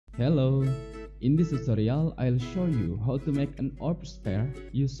Hello! In this tutorial, I'll show you how to make an orb sphere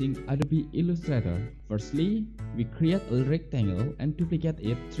using Adobe Illustrator. Firstly, we create a rectangle and duplicate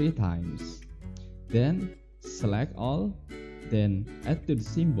it 3 times. Then, select all, then add to the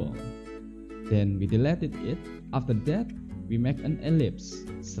symbol. Then we deleted it. After that, we make an ellipse.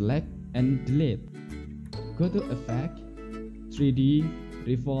 Select and delete. Go to Effect, 3D,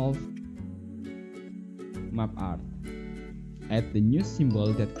 Revolve, Map Art. Add the new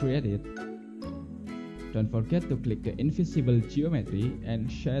symbol that created. Don't forget to click the invisible geometry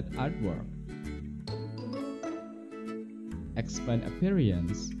and shade artwork. Expand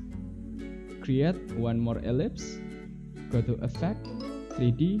appearance. Create one more ellipse. Go to Effect,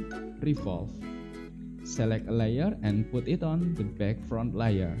 3D, Revolve. Select a layer and put it on the background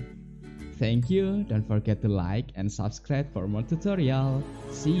layer. Thank you. Don't forget to like and subscribe for more tutorial.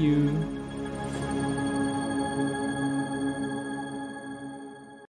 See you.